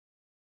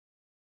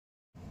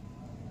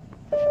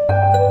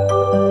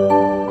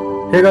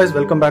Hey guys,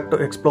 welcome back to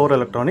Explore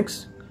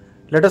Electronics.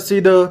 Let us see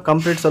the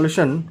complete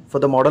solution for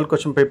the model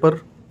question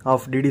paper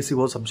of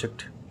DDCO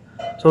subject.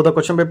 So the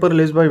question paper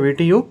released by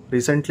VTU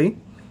recently.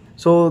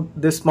 So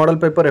this model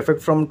paper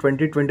effect from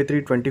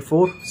 2023-24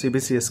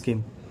 CBCS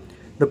scheme.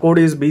 The code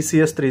is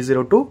BCS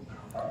 302.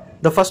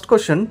 The first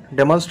question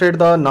demonstrate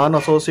the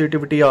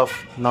non-associativity of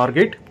NOR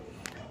gate.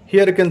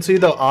 Here you can see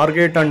the OR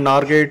gate and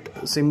NOR gate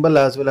symbol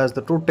as well as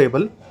the truth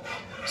table.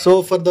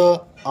 So for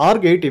the OR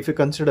gate, if you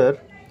consider,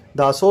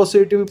 the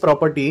associative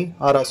property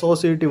or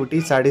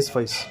associativity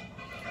satisfies.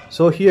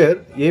 So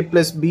here A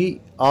plus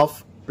B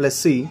of plus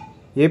C,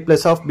 A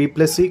plus of B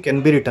plus C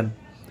can be written.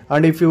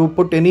 And if you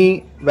put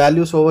any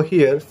values over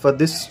here for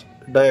this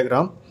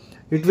diagram,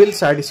 it will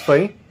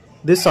satisfy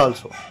this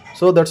also.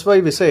 So that's why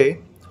we say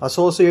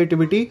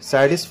associativity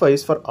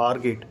satisfies for OR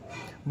gate.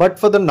 But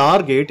for the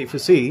NOR gate, if you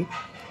see,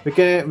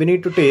 we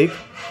need to take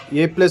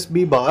A plus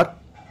B bar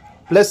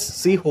plus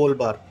C whole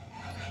bar.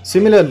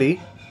 Similarly,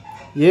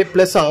 A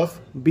plus of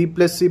B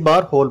plus C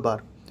bar whole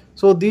bar.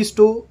 So these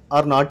two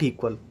are not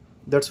equal.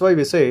 That's why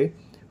we say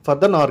for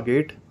the NOR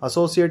gate,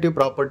 associative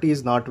property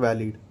is not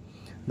valid.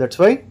 That's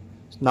why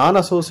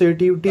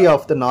non-associativity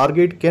of the NOR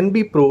gate can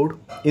be proved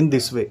in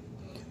this way.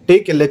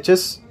 Take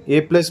LHS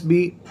A plus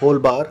B whole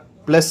bar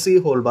plus C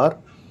whole bar,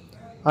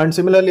 and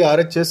similarly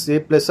RHS A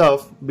plus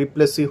of B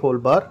plus C whole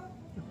bar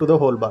to the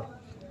whole bar.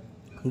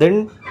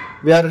 Then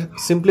we are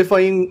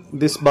simplifying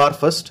this bar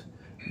first.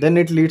 Then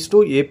it leads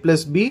to A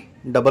plus B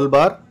double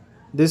bar.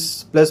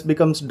 This plus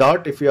becomes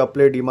dot if you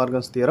apply De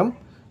Morgan's theorem.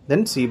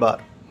 Then C bar.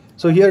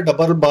 So here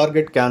double bar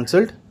get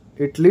cancelled.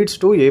 It leads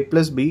to A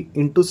plus B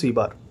into C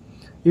bar.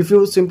 If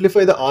you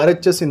simplify the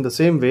RHS in the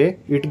same way,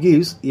 it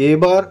gives A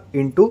bar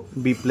into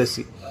B plus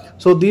C.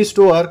 So these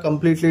two are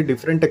completely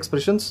different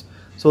expressions.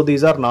 So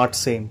these are not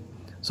same.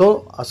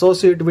 So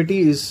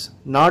associativity is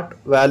not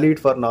valid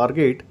for NOR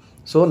gate.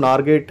 So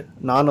NOR gate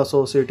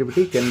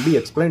non-associativity can be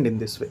explained in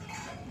this way.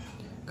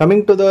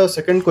 Coming to the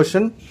second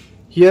question,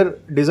 here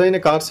design a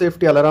car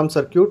safety alarm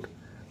circuit.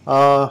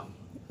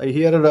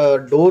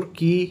 Here door,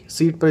 key,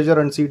 seat pressure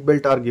and seat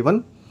belt are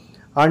given,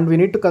 and we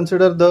need to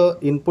consider the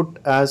input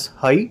as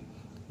high.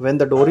 When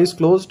the door is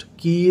closed,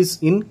 key is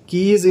in.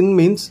 Key is in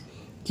means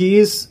key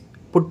is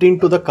put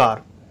into the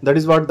car. That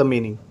is what the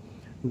meaning.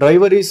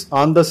 Driver is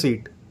on the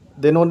seat.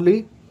 Then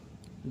only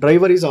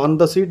driver is on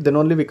the seat. Then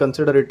only we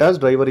consider it as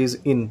driver is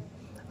in,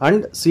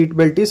 and seat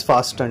belt is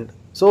fastened.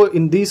 So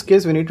in this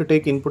case, we need to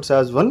take inputs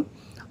as 1.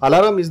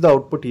 Alarm is the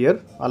output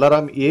here.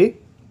 Alarm A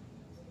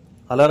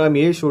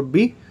should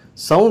be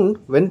sound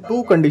when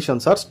two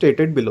conditions are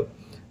stated below.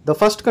 The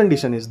first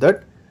condition is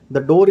that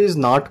the door is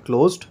not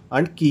closed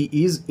and key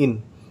is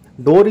in.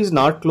 Door is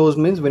not closed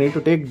means we need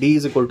to take D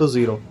is equal to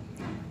 0.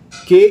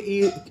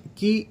 Key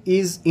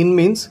is in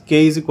means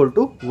K is equal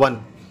to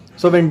 1.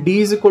 So when D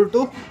is equal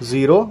to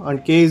 0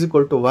 and K is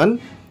equal to 1,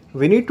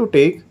 we need to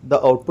take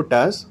the output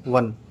as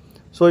 1.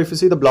 So if you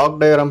see the block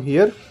diagram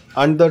here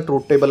and the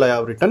truth table I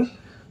have written.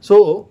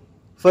 So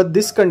for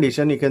this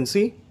condition you can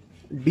see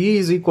D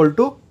is equal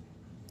to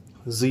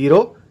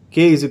 0,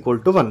 K is equal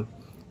to 1.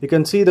 You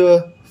can see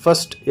the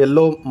first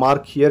yellow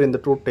mark here in the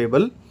truth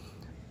table.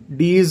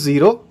 D is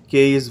 0,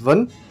 K is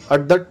 1.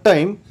 At that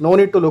time, no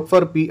need to look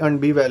for P and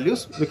B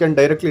values. We can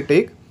directly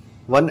take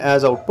 1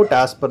 as output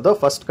as per the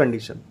first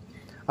condition.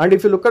 And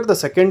if you look at the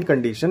second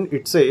condition,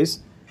 it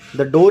says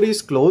the door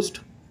is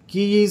closed,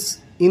 key is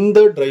in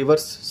the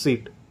driver's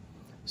seat.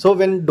 So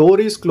when door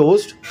is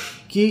closed,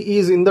 key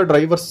is in the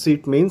driver's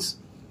seat means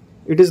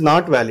it is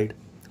not valid.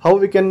 How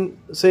we can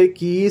say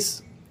key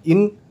is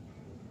in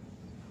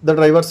the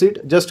driver's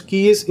seat? Just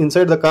key is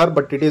inside the car,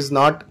 but it is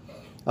not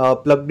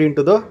plugged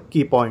into the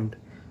key point.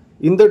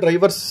 In the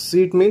driver's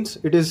seat means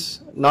it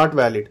is not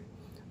valid.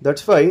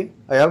 That's why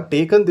I have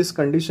taken this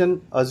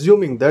condition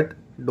assuming that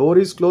door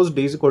is closed,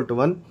 D is equal to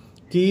 1.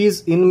 Key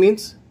is in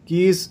means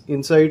key is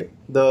inside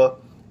the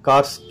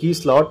car's key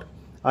slot,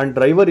 and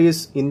driver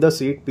is in the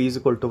seat, P is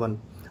equal to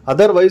 1.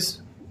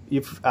 Otherwise,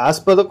 if as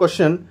per the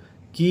question,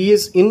 key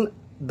is in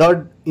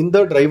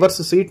the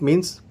driver's seat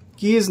means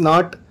key is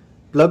not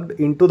plugged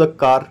into the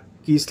car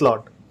key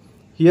slot.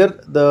 Here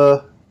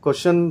the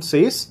question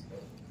says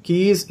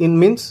key is in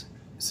means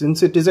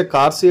since it is a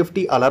car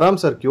safety alarm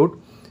circuit,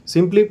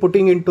 simply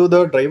putting into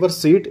the driver's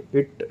seat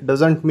it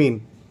doesn't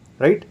mean,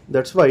 right?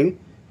 That's why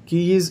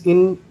key is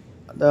in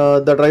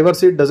the driver's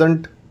seat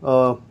doesn't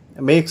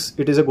makes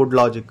it is a good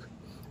logic.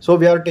 So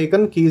we are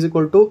taken key is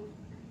equal to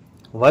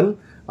 1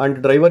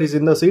 and driver is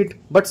in the seat,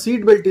 but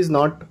seat belt is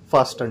not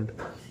fastened,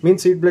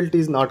 means seat belt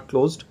is not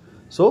closed.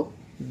 So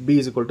B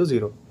is equal to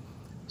 0.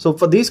 So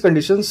for these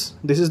conditions,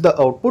 this is the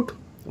output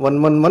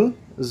 1 1 1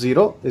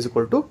 0 is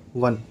equal to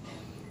 1.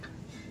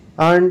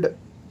 And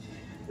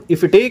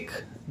if you take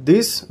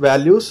these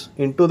values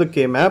into the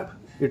K map,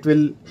 it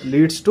will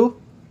leads to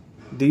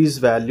these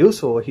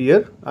values over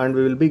here, and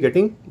we will be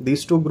getting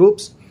these two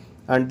groups,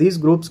 and these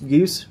groups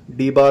gives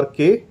D bar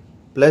K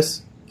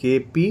plus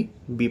KP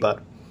B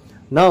bar.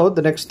 Now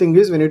the next thing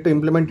is we need to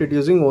implement it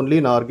using only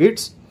NOR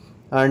gates.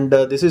 and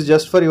this is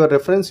just for your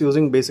reference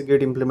using basic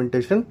gate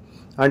implementation,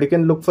 and you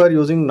can look for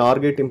using NOR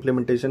gate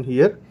implementation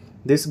here.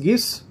 This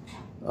gives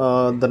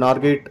the NOR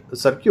gate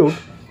circuit.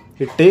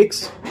 It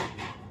takes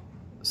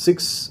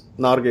 6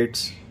 NOR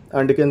gates,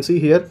 and you can see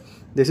here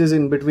this is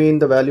in between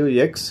the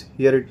value X.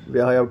 Here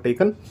I have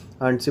taken,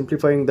 and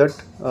simplifying that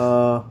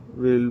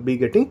we will be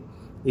getting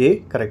A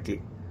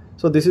correctly.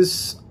 So this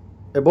is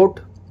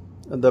about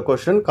the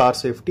question car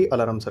safety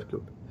alarm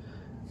circuit.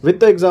 With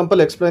the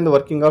example, explain the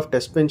working of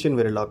test bench in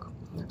Verilog.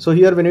 So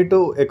here we need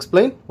to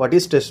explain what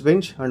is test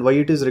bench and why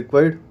it is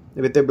required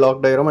with a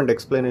block diagram and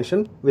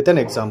explanation with an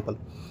example.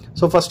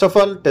 So first of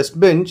all, test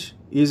bench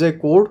is a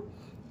code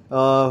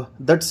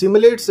that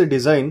simulates a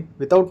design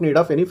without need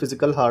of any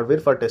physical hardware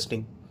for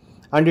testing,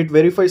 and it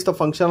verifies the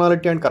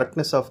functionality and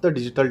correctness of the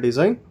digital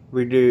design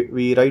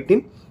we write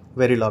in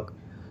Verilog.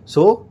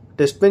 So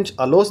test bench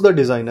allows the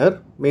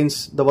designer,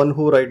 means the one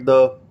who write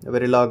the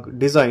Verilog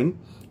design,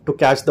 to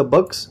catch the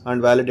bugs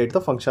and validate the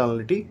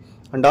functionality,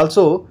 and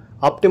also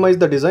optimize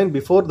the design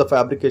before the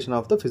fabrication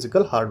of the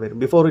physical hardware.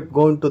 Before it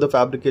go into the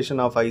fabrication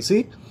of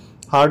IC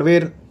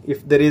hardware,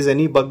 if there is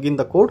any bug in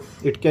the code,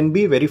 it can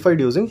be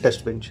verified using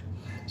test bench.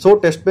 So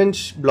test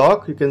bench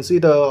block, you can see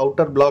the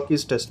outer block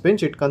is test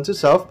bench. It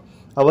consists of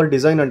our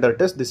design under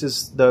test. This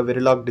is the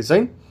Verilog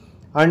design,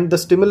 and the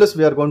stimulus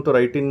we are going to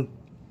write in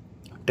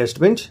test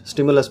bench.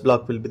 Stimulus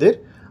block will be there,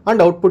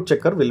 and output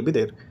checker will be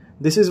there.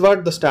 This is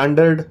what the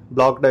standard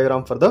block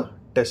diagram for the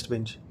test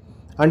bench.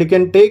 And you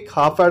can take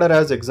half adder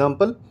as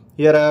example.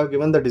 Here I have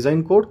given the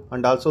design code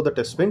and also the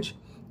test bench.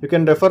 You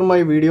can refer my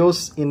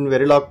videos in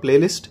Verilog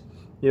playlist.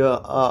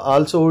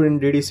 Also in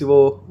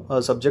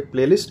DDCO subject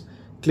playlist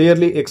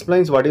clearly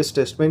explains what is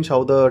test bench,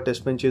 how the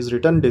test bench is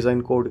written,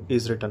 design code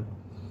is written.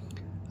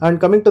 And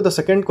coming to the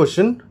second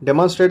question,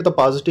 demonstrate the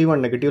positive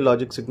and negative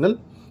logic signal.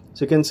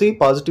 So you can see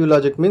positive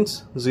logic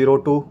means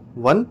 0 to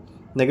 1.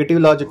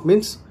 Negative logic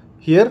means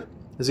here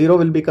 0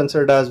 will be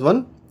considered as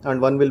 1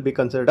 and 1 will be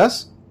considered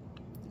as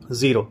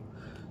 0.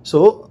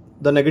 So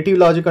the negative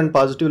logic and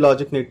positive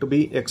logic need to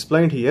be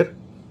explained here,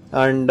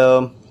 and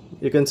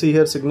you can see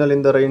here signal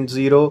in the range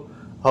 0,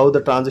 how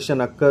the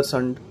transition occurs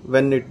and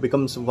when it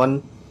becomes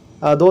 1.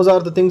 Those are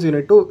the things you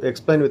need to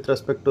explain with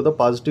respect to the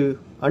positive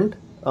and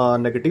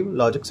negative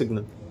logic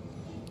signal.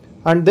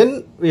 And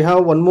then we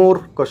have one more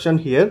question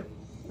here.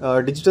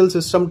 Digital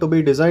system to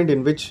be designed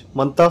in which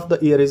month of the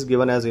year is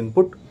given as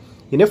input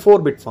in a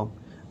 4-bit form.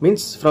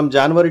 Means from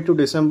January to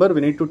December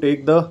we need to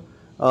take the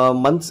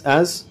months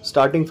as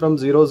starting from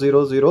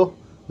 0000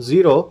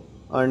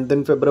 and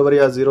then February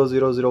as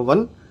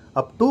 0001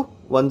 up to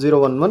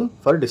 1011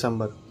 for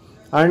December,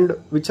 and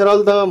which are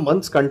all the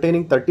months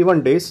containing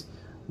 31 days.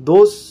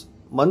 Those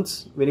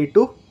months we need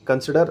to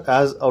consider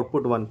as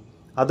output 1,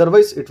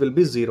 otherwise it will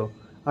be 0,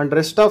 and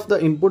rest of the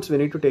inputs we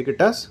need to take it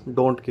as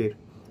don't care.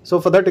 So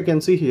for that you can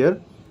see here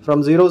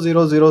from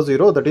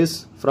 0000, that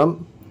is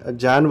from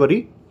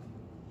January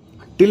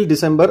till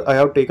December, I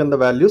have taken the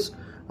values,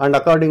 and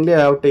accordingly I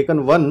have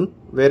taken 1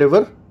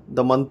 wherever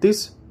the month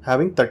is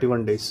having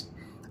 31 days,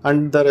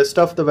 and the rest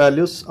of the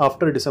values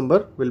after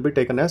December will be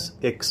taken as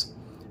X.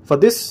 For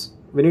this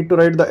we need to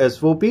write the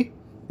SOP.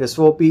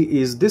 SOP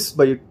is this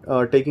by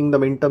taking the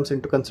min terms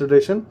into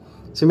consideration.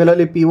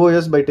 Similarly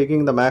POS by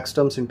taking the max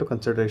terms into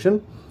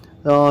consideration.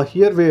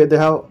 Here they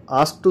have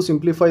asked to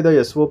simplify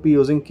the SOP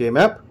using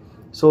K-map.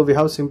 So we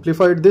have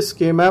simplified this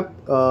K-map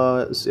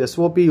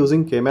SOP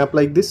using K-map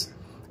like this,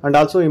 and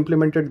also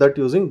implemented that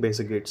using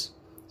basic gates.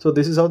 So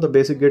this is how the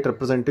basic gate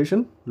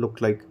representation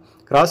look like.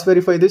 Cross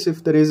verify this.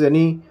 If there is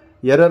any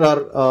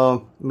error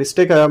or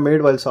mistake I have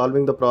made while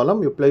solving the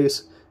problem, you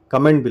please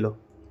comment below.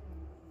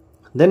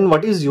 Then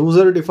what is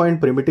user defined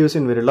primitives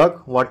in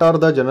Verilog? What are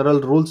the general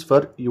rules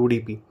for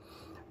UDP?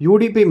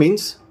 UDP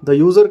means the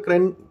user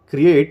can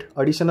create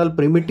additional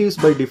primitives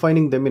by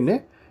defining them in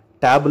a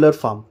tabular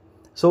form.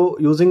 So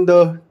using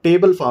the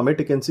table format,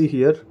 you can see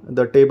here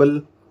the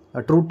table,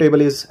 truth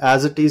table is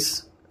as it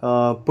is,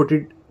 put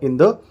it in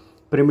the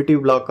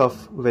primitive block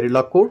of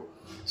Verilog code.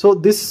 So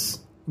this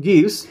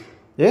gives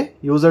a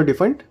user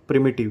defined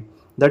primitive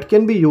that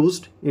can be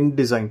used in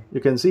design. You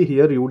can see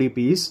here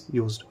UDP is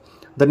used.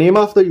 The name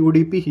of the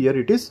UDP here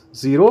it is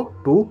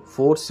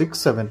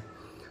 02467.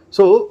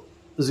 So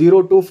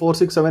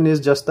 02467 is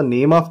just the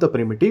name of the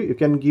primitive. You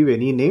can give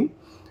any name.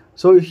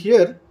 So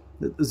here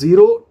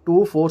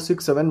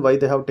 02467, why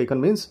they have taken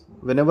means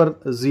whenever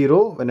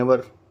 0,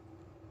 whenever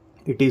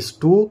it is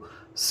 2,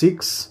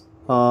 6,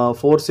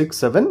 4, 6,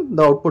 7,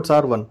 the outputs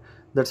are 1.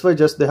 That's why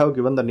just they have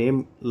given the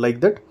name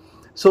like that.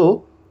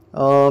 So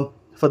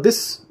for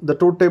this the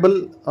truth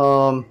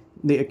table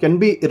they can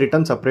be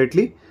written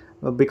separately.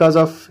 Because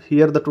of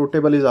here the truth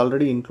table is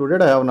already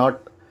included, I have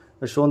not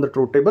shown the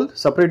truth table.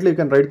 Separately you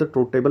can write the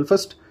truth table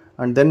first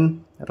and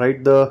then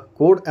write the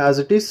code as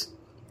it is,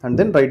 and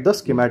then write the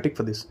schematic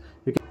for this.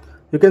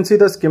 You can see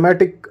the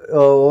schematic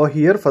over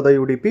here for the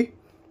UDP,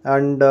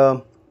 and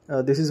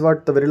this is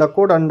what the Verilog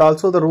code, and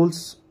also the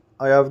rules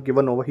I have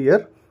given over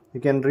here.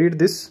 You can read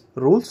these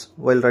rules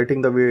while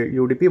writing the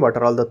UDP, what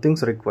are all the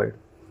things required.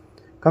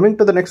 Coming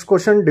to the next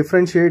question,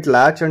 differentiate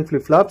latch and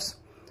flip-flops.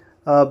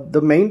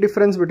 The main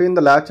difference between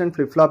the latch and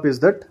flip-flop is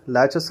that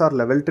latches are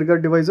level trigger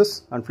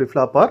devices and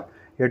flip-flop are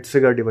edge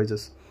trigger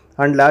devices.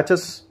 And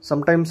latches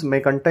sometimes may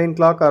contain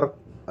clock or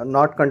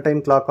not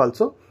contain clock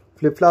also.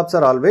 Flip-flops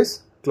are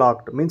always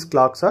clocked, means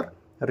clocks are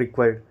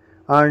required.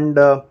 And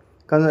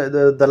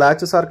the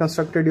latches are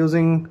constructed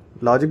using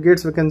logic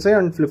gates, we can say,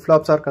 and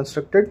flip-flops are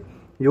constructed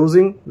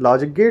using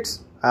logic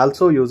gates,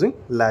 also using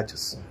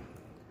latches.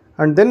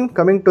 And then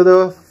coming to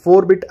the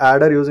 4-bit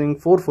adder using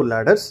 4 full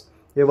adders.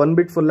 A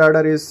 1-bit full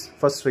adder is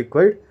first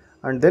required,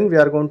 and then we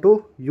are going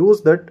to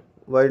use that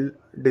while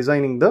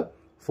designing the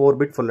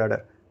 4-bit full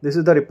adder. This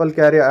is the ripple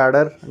carry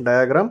adder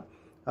diagram.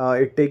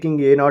 It taking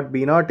A0,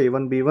 B0,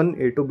 A1, B1,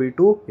 A2,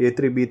 B2, A3,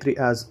 B3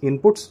 as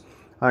inputs,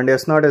 and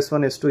S0,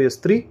 S1, S2,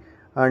 S3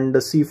 and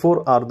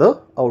C4 are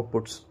the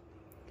outputs.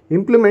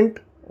 Implement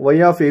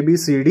Y of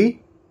ABCD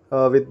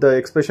with the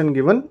expression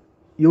given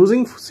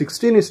using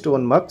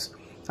 16:1 mux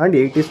and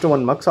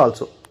 8:1 mux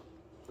also.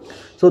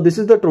 So this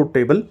is the truth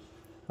table.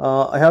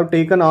 I have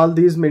taken all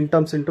these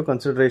minterms into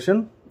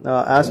consideration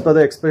as per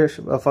the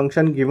expression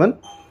function given.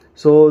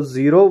 So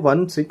 0,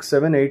 1, 6,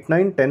 7, 8,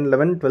 9, 10,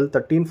 11, 12,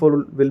 13,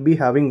 4 will be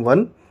having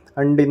 1,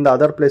 and in the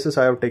other places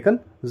I have taken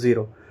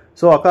 0.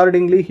 So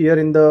accordingly here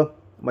in the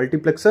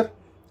multiplexer,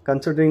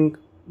 considering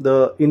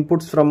the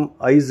inputs from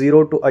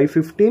I0 to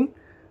I15,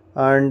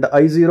 and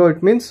I0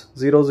 it means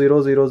 0,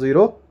 0, 0,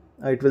 0,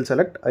 it will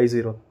select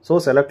I0. So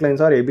select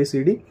lines are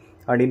ABCD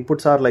and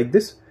inputs are like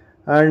this,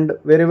 and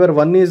wherever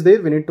 1 is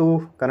there we need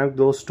to connect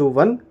those to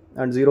 1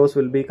 and zeros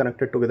will be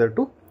connected together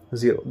to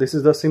 0. This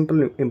is the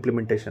simple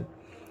implementation.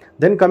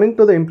 Then coming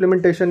to the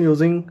implementation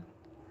using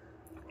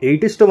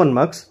 8:1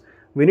 mux,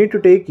 we need to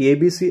take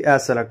ABC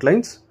as select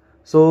lines.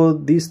 So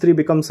these 3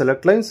 become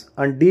select lines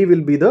and D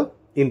will be the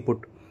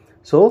input.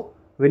 So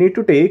we need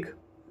to take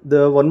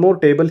the one more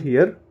table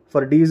here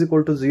for D is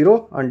equal to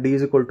 0 and D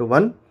is equal to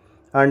 1,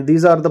 and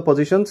these are the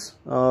positions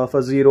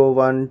for 0,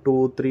 1,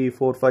 2, 3,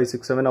 4, 5,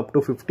 6, 7 up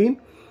to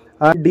 15,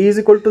 and D is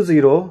equal to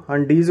 0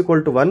 and D is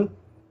equal to 1.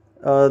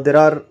 There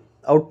are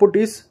output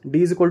is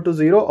D is equal to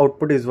 0,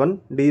 output is 1,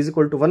 D is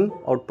equal to 1,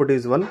 output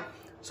is 1.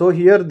 So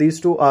here these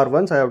two are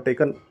 1s, I have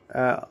taken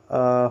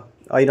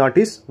I0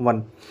 is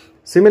 1.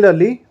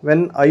 Similarly,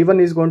 when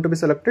I1 is going to be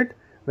selected,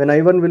 when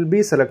I1 will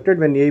be selected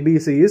when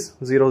ABC is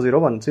 0, 0,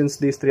 1, since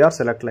these 3 are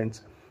select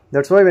lines.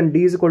 That's why when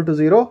D is equal to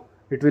 0,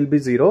 it will be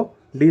 0,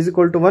 D is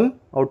equal to 1,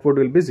 output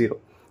will be 0.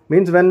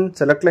 Means when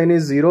select line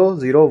is 0,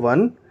 0,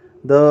 1,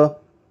 the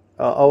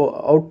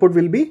output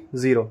will be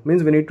 0.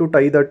 Means we need to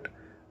tie that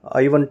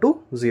I1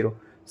 to 0.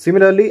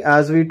 Similarly,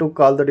 as we took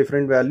all the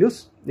different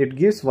values, it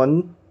gives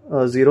 1,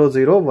 0,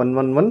 0, 1,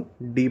 1, 1,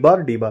 D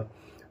bar, D bar.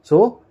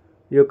 So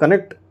you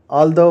connect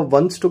all the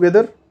 1s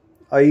together,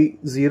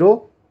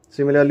 I0,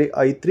 similarly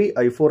I3,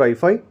 I4,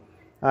 I5,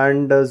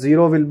 and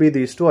 0 will be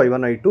these two,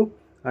 I1, I2,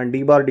 and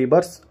D bar, D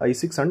bars,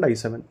 I6 and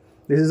I7.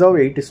 This is how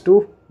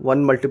 8:1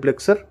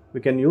 multiplexer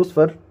we can use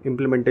for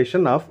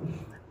implementation of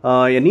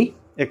any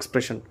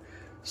expression.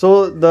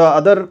 So the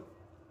other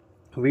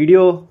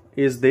video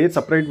is there,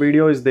 separate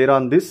video is there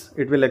on this.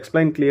 It will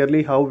explain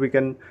clearly how we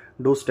can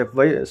do step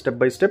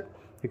by step.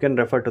 You can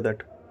refer to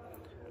that.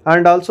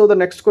 And also the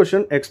next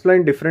question,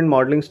 explain different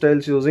modeling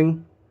styles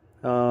using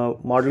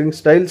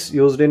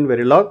used in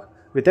Verilog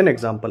with an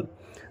example.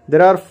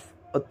 There are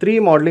 3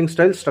 modeling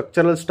styles: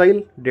 structural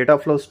style, data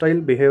flow style,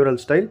 behavioral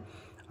style,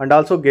 and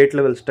also gate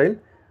level style.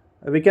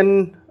 We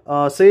can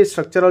say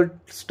structural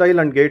style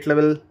and gate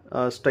level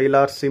style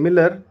are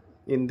similar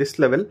in this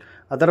level.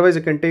 Otherwise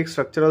you can take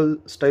structural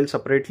style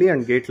separately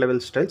and gate level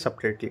style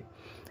separately.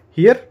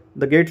 Here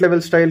the gate level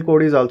style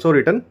code is also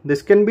written.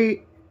 This can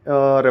be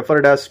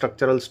referred as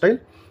structural style.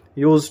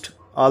 Used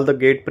all the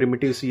gate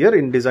primitives here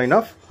in design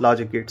of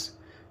logic gates.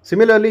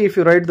 Similarly, if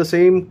you write the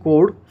same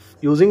code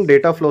using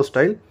data flow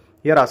style,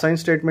 here assign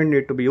statement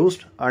need to be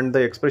used and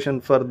the expression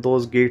for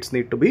those gates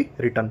need to be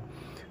written.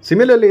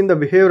 Similarly, in the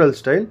behavioral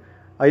style,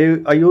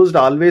 I used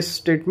always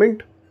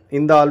statement.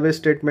 In the always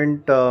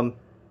statement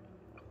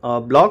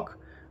block,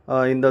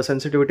 in the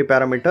sensitivity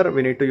parameter,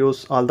 we need to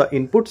use all the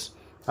inputs,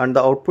 and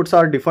the outputs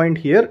are defined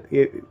here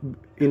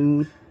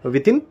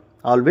within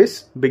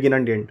always begin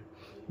and end.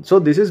 So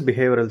this is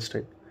behavioral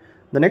style.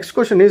 The next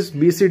question is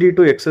BCD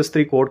to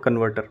XS3 code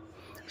converter.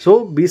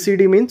 So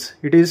BCD means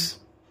it is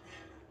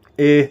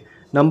a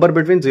number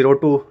between 0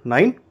 to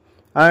 9,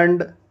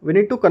 and we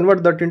need to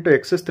convert that into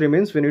XS3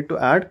 means we need to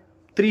add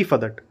 3 for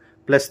that,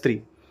 plus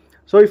 3.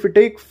 So if we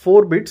take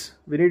 4 bits,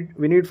 we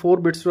need 4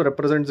 bits to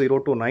represent 0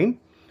 to 9.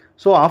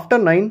 So after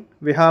 9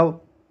 we have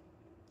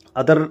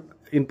other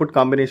input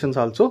combinations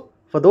also.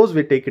 For those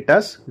we take it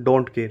as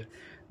don't care.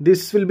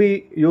 This will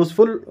be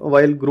useful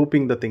while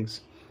grouping the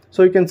things.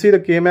 So you can see the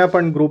K-map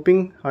and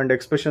grouping and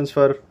expressions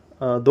for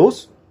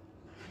those.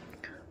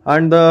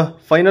 And the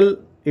final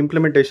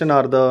implementation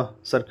or the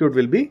circuit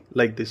will be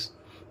like this.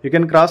 You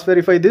can cross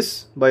verify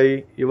this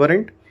by your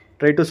end.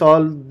 Try to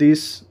solve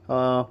these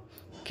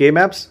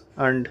K-maps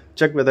and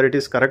check whether it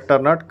is correct or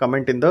not.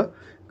 Comment in the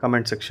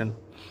comment section.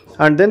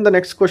 And then the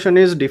next question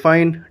is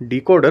define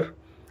decoder.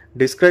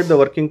 Describe the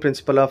working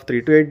principle of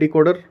 3 to 8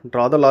 decoder.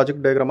 Draw the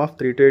logic diagram of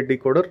 3 to 8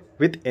 decoder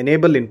with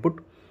enable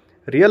input.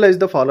 Realize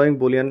the following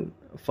Boolean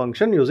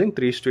function using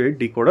 3 to 8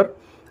 decoder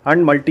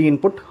and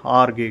multi-input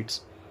OR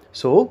gates.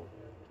 So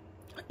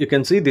you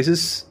can see this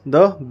is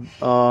the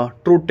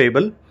truth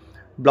table.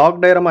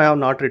 Block diagram I have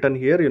not written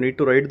here. You need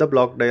to write the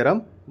block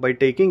diagram by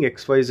taking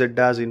X, Y, Z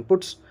as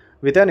inputs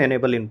with an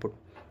enable input,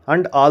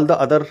 and all the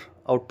other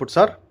outputs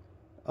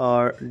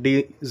are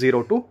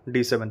D0 to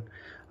D7.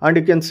 And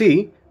you can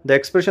see the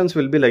expressions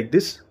will be like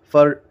this.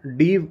 For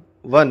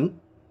D1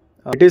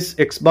 it is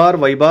X bar,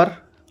 Y bar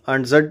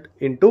and Z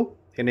into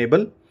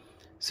enable.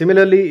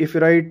 Similarly, if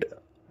you write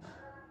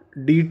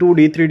D2,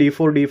 D3,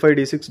 D4, D5,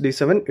 D6,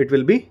 D7, it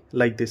will be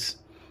like this.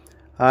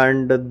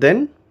 And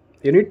then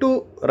you need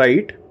to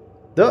write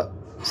the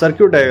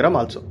circuit diagram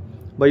also.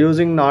 By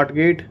using NOT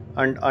gate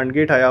and AND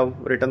gate, I have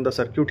written the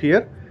circuit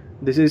here.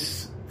 This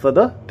is for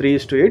the 3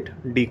 to 8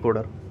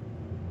 decoder.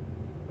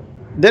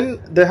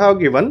 Then they have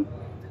given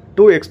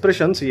two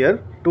expressions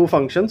here, two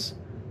functions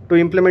to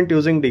implement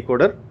using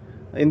decoder.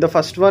 In the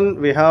first one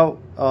we have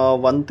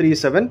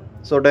 137.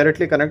 So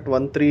directly connect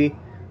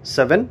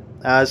 137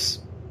 as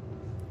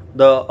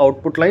the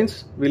output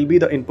lines will be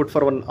the input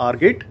for one OR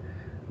gate.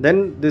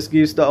 Then this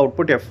gives the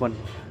output F1.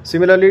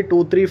 Similarly,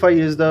 235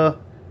 is the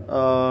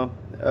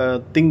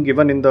thing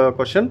given in the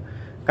question.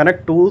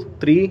 Connect 2,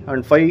 3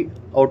 and 5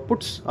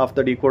 outputs of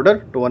the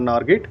decoder to one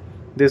OR gate.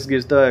 This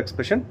gives the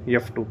expression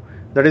F2.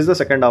 That is the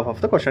second half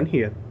of the question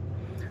here.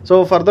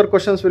 So further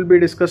questions will be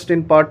discussed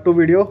in part 2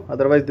 video.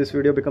 Otherwise this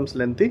video becomes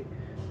lengthy.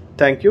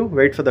 Thank you.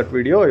 Wait for that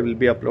video. I will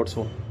be upload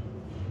soon.